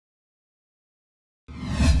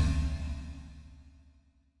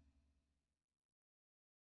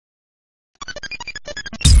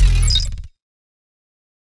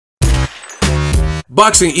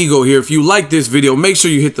Boxing Ego here. If you like this video, make sure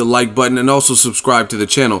you hit the like button and also subscribe to the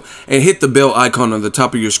channel and hit the bell icon on the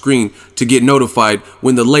top of your screen to get notified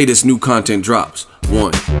when the latest new content drops.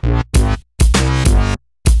 1.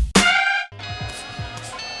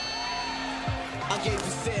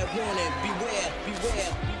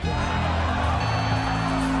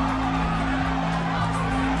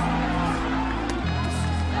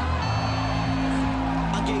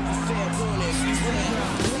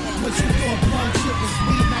 What you thought punk shit was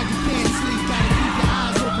sweet, now you can't sleep. Gotta keep your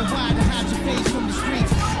eyes open wide and hide your face from the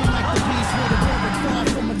streets. I'm like the beast with a woman far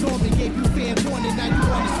from a Norman. Gave you fair warning, now you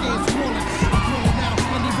understand swollen. I'm calling out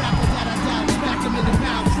any rapper that I doubt. Smack him in the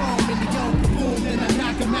mouth, throw him in the yoke, boom, then I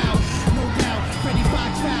knock him out. No doubt, Freddie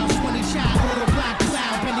Fox fouls, 20 shot, auto black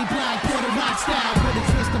cloud. Benny Black, quarter rock style, with a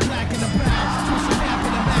twist of black in the brow. Twist your rap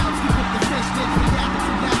in the mouth, keep up the fist, then we happen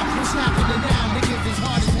to now. What's happening now? Niggas is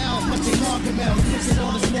hard as hell, but they talking about. Listen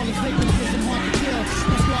all the smallest victims, isn't hard to kill.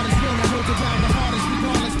 That's why this will hold it down the hardest.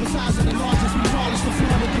 Regardless, besides the largest, we polish the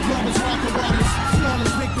floor with the gloves, rock the waters.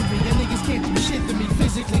 Flawless victory, and niggas can't do shit to me.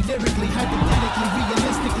 Physically, lyrically, hypothetically,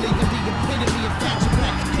 realistically, and the epitome of catch you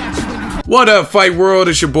back, catch you when you. What up, Fight World?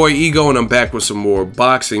 It's your boy Ego, and I'm back with some more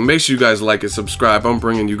boxing. Make sure you guys like and subscribe. I'm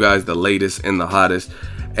bringing you guys the latest and the hottest.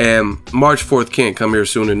 And March 4th can't come here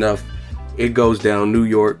soon enough. It goes down, New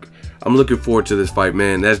York. I'm looking forward to this fight,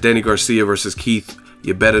 man. That's Danny Garcia versus Keith.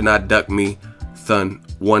 You better not duck me, Thun.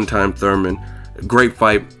 One-time Thurman. Great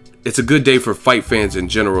fight. It's a good day for fight fans in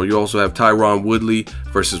general. You also have Tyron Woodley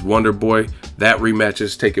versus Wonder Boy. That rematch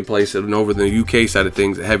is taking place. And over the UK side of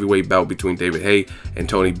things, a heavyweight bout between David Haye and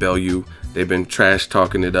Tony Bellew. They've been trash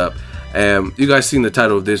talking it up. You guys seen the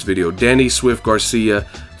title of this video. Danny Swift Garcia,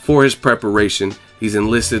 for his preparation, he's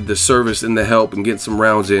enlisted the service and the help and getting some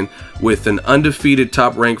rounds in with an undefeated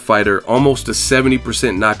top-ranked fighter, almost a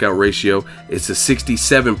 70% knockout ratio. It's a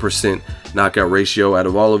 67% knockout ratio out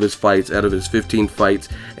of all of his fights, out of his 15 fights,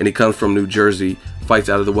 and he comes from New Jersey, fights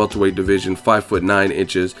out of the welterweight division,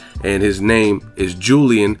 5'9", and his name is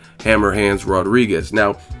Julian Hammer Hands Rodriguez.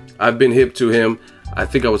 Now, I've been hip to him. I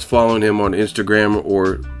think I was following him on Instagram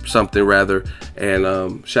or something rather,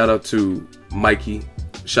 and shout out to Mikey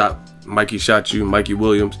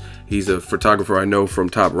Williams. He's a photographer I know from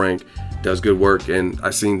Top Rank, does good work, and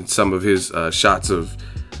I've seen some of his shots of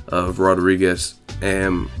Rodriguez,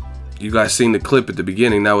 and you guys seen the clip at the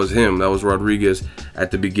beginning. That was him. That was Rodriguez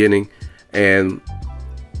at the beginning, and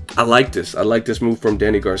I like this. I like this move from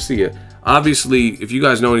Danny Garcia. Obviously, if you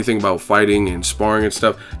guys know anything about fighting and sparring and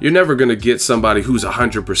stuff, you're never gonna get somebody who's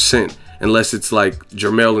 100%. Unless it's like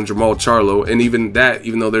Jermell and Jamal Charlo, and even that,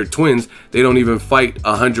 even though they're twins, they don't even fight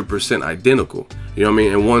 100% identical. You know what I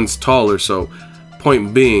mean? And one's taller, so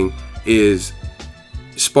point being is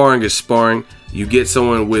sparring is sparring. You get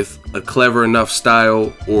someone with a clever enough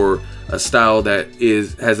style, or a style that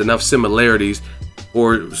has enough similarities,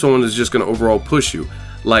 or someone that's just gonna overall push you.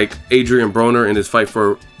 Like Adrian Broner in his fight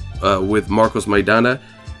with Marcos Maidana,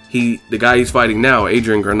 the guy he's fighting now,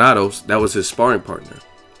 Adrian Granados, that was his sparring partner.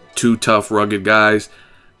 Two tough, rugged guys,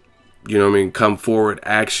 you know what I mean, come forward,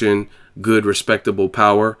 action, good, respectable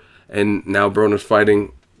power. And now Broner's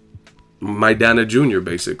fighting Maidana Jr.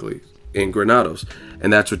 basically in Granados.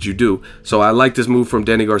 And that's what you do. So I like this move from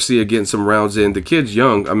Danny Garcia, getting some rounds in. The kid's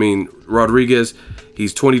young. I mean, Rodriguez,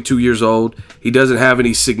 he's 22 years old. He doesn't have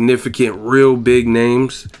any significant, real big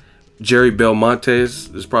names. Jerry Belmonte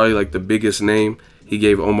is probably like the biggest name. He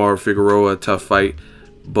gave Omar Figueroa a tough fight,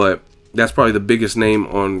 but that's probably the biggest name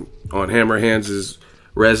on Hammer Hands'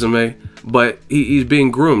 resume. But he's being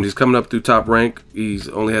groomed. He's coming up through Top Rank. He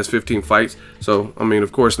only has 15 fights. So, I mean,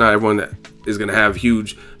 of course, not everyone that is going to have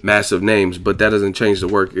huge, massive names, but that doesn't change the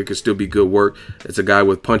work. It could still be good work. It's a guy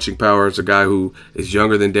with punching power. It's a guy who is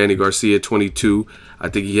younger than Danny Garcia, 22. I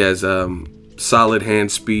think he has solid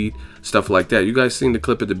hand speed, stuff like that. You guys seen the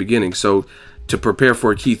clip at the beginning. So, to prepare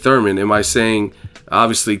for Keith Thurman, am I saying,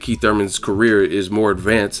 obviously Keith Thurman's career is more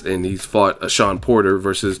advanced and he's fought a Sean Porter,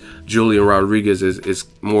 versus Julian Rodriguez is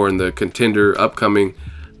more in the contender, upcoming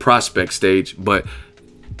prospect stage, but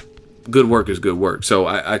good work is good work. So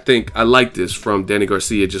I think I like this from Danny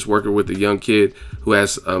Garcia, just working with a young kid who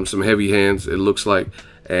has some heavy hands, it looks like,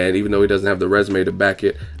 and even though he doesn't have the resume to back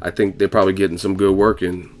it, I think they're probably getting some good work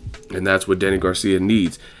in, and that's what Danny Garcia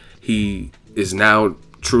needs. He is now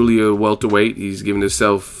truly a welterweight. He's given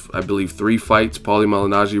himself, I believe, 3 fights: Paulie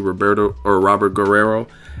Malignaggi, Robert Guerrero,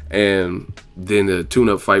 and then the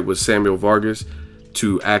tune-up fight with Samuel Vargas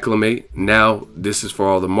to acclimate. Now this is for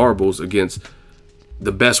all the marbles against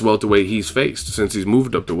the best welterweight he's faced since he's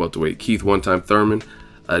moved up to welterweight. Keith One-Time Thurman,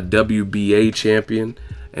 a WBA champion,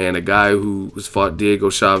 and a guy who has fought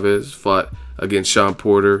Diego Chavez, fought against Sean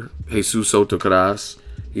Porter, Jesus Soto Caras.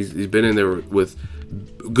 He's been in there with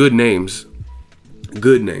good names.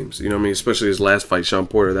 Good names, you know what I mean? Especially his last fight, Sean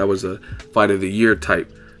Porter. That was a fight of the year type.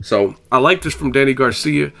 So I like this from Danny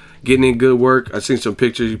Garcia, getting in good work. I've seen some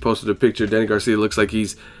pictures. You posted a picture. Danny Garcia looks like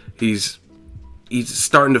he's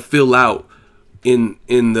starting to fill out in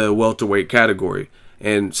the welterweight category.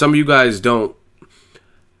 And some of you guys don't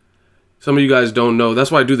know. That's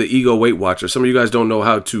why I do the Ego Weight Watcher. Some of you guys don't know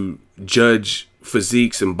how to judge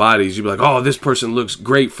physiques and bodies. You'd be like, oh, this person looks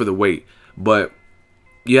great for the weight. But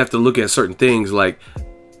you have to look at certain things, like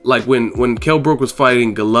when Kell Brook was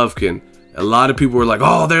fighting Golovkin, a lot of people were like,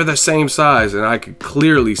 oh, they're the same size, and I could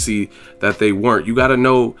clearly see that they weren't. You got to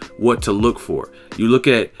know what to look for. You look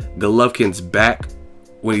at Golovkin's back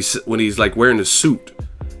when he's like wearing the suit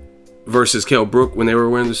versus Kell Brook when they were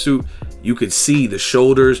wearing the suit. You could see the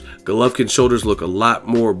shoulders. Golovkin's shoulders look a lot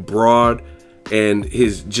more broad, and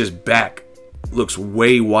his just back looks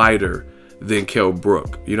way wider than Kell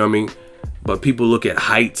Brook. You know what I mean? But people look at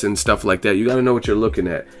heights and stuff like that. You got to know what you're looking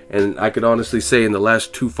at. And I could honestly say in the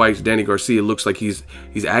last 2 fights, Danny Garcia looks like he's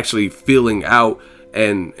actually filling out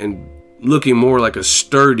and looking more like a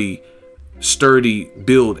sturdy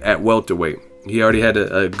build at welterweight. He already had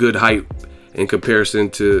a good height in comparison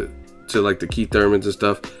to like the Keith Thurmans and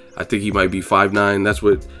stuff. I think he might be 5'9". That's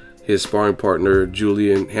what his sparring partner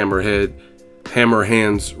Julian Hammerhands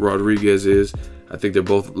Rodriguez is. I think they're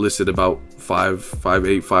both listed about 5'8",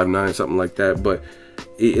 5'9", something like that. But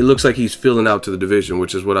it looks like he's filling out to the division,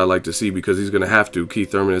 which is what I like to see, because he's going to have to.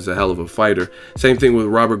 Keith Thurman is a hell of a fighter. Same thing with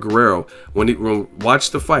Robert Guerrero.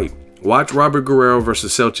 Watch the fight. Watch Robert Guerrero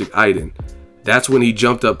versus Selçuk Aydin. That's when he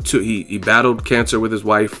jumped up to, he battled cancer with his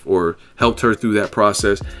wife, or helped her through that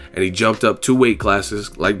process, and he jumped up 2 weight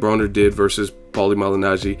classes like Broner did versus Paulie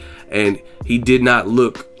Malignaggi, and he did not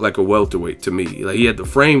look like a welterweight to me. Like, he had the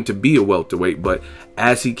frame to be a welterweight, but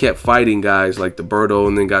as he kept fighting guys like the Berto,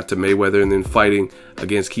 and then got to Mayweather, and then fighting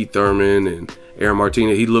against Keith Thurman and Aaron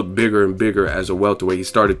Martinez, he looked bigger and bigger as a welterweight. He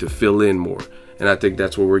started to fill in more. And I think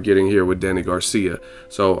that's what we're getting here with Danny Garcia.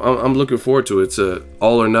 So I'm looking forward to it. It's a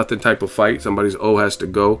all or nothing type of fight. Somebody's O has to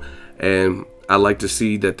go. And I like to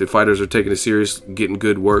see that the fighters are taking it serious, getting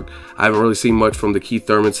good work. I haven't really seen much from the Keith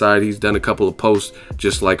Thurman side. He's done a couple of posts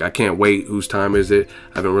just like, I can't wait, whose time is it?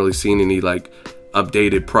 I haven't really seen any like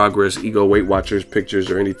updated progress, Ego Weight Watchers pictures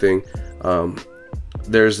or anything.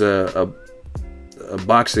 There's a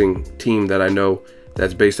boxing team that I know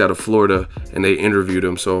that's based out of Florida, and they interviewed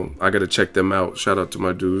him, so I got to check them out. Shout out to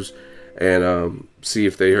my dudes, and see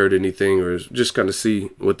if they heard anything, or just kind of see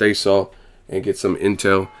what they saw and get some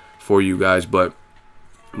intel for you guys. But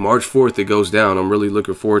March 4th, it goes down. I'm really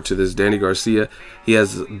looking forward to this. Danny Garcia, he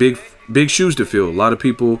has big shoes to fill. A lot of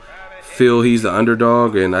people feel he's the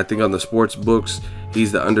underdog, and I think on the sports books,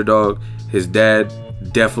 he's the underdog. His dad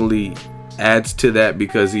definitely adds to that,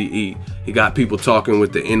 because he got people talking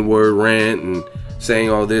with the N-word rant and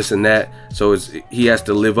saying all this and that, so he has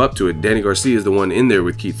to live up to it. Danny Garcia is the one in there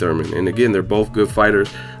with Keith Thurman, and again, they're both good fighters.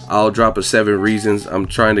 I'll drop a 7 reasons. I'm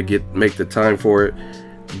trying to make the time for it,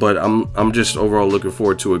 but I'm just overall looking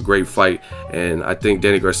forward to a great fight. And I think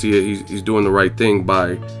Danny Garcia, he's doing the right thing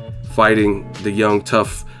by fighting the young,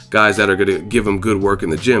 tough guys that are going to give him good work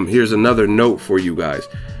in the gym. Here's another note for you guys.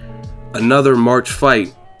 Another March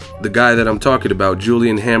fight. The guy that I'm talking about,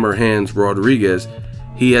 Julian Hammerhands Rodriguez,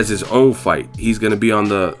 he has his own fight. He's going to be on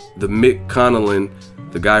the Mick Connellan,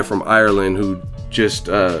 the guy from Ireland who just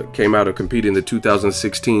came out of competing in the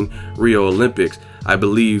 2016 Rio Olympics. I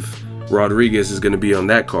believe Rodriguez is going to be on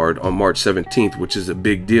that card on March 17th, which is a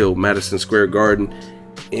big deal. Madison Square Garden,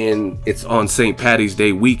 and it's on St. Paddy's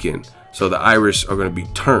Day weekend. So the Irish are going to be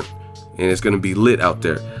turned, and it's going to be lit out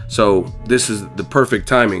there. So this is the perfect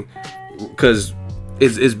timing, because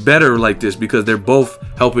it's better like this, because they're both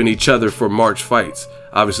helping each other for March fights.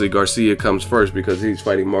 Obviously, Garcia comes first because he's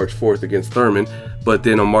fighting March 4th against Thurman. But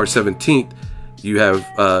then on March 17th, you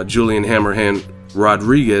have Julian Hammerhand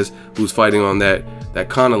Rodriguez, who's fighting on that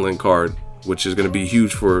Connellan card, which is going to be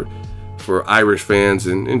huge for Irish fans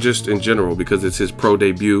and just in general, because it's his pro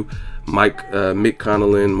debut. Michael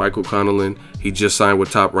Connellan, he just signed with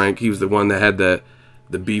Toprank. He was the one that had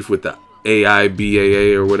the beef with the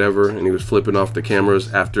AIBAA or whatever, and he was flipping off the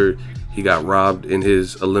cameras after he got robbed in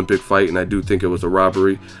his Olympic fight, and I do think it was a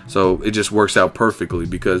robbery. So it just works out perfectly,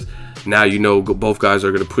 because now you know both guys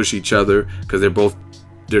are going to push each other, because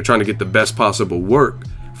they're trying to get the best possible work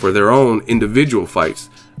for their own individual fights.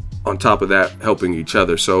 On top of that, helping each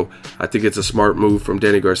other. So I think it's a smart move from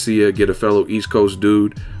Danny Garcia. Get a fellow East Coast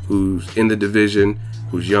dude who's in the division,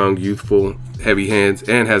 who's young, youthful, heavy hands,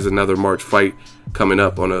 and has another March fight coming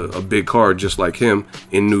up on a big card just like him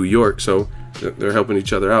in New York. So They're helping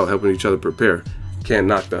each other out, helping each other prepare. Can't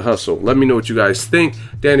knock the hustle. Let me know what you guys think.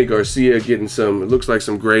 Danny Garcia getting some, it looks like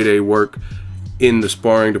some grade A work in the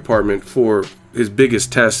sparring department for his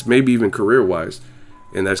biggest test, maybe even career-wise,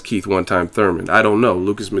 and that's Keith one-time Thurman. I don't know.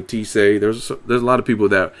 Lucas Matisse, there's a lot of people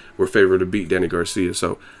that were favored to beat Danny Garcia.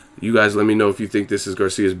 So you guys let me know if you think this is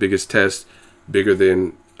Garcia's biggest test, bigger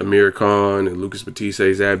than Amir Khan and Lucas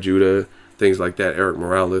Matisse, Zab Judah, things like that, Eric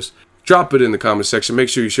Morales. Drop it in the comment section. Make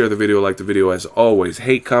sure you share the video, like the video as always.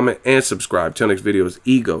 Hate, comment, and subscribe. Till next video is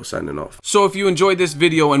Ego signing off. So if you enjoyed this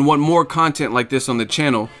video and want more content like this on the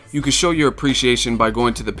channel, you can show your appreciation by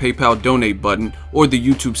going to the PayPal donate button or the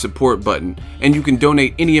YouTube support button. And you can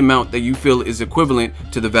donate any amount that you feel is equivalent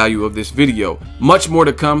to the value of this video. Much more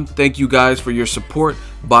to come. Thank you guys for your support.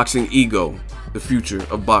 Boxing Ego, the future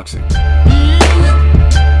of boxing.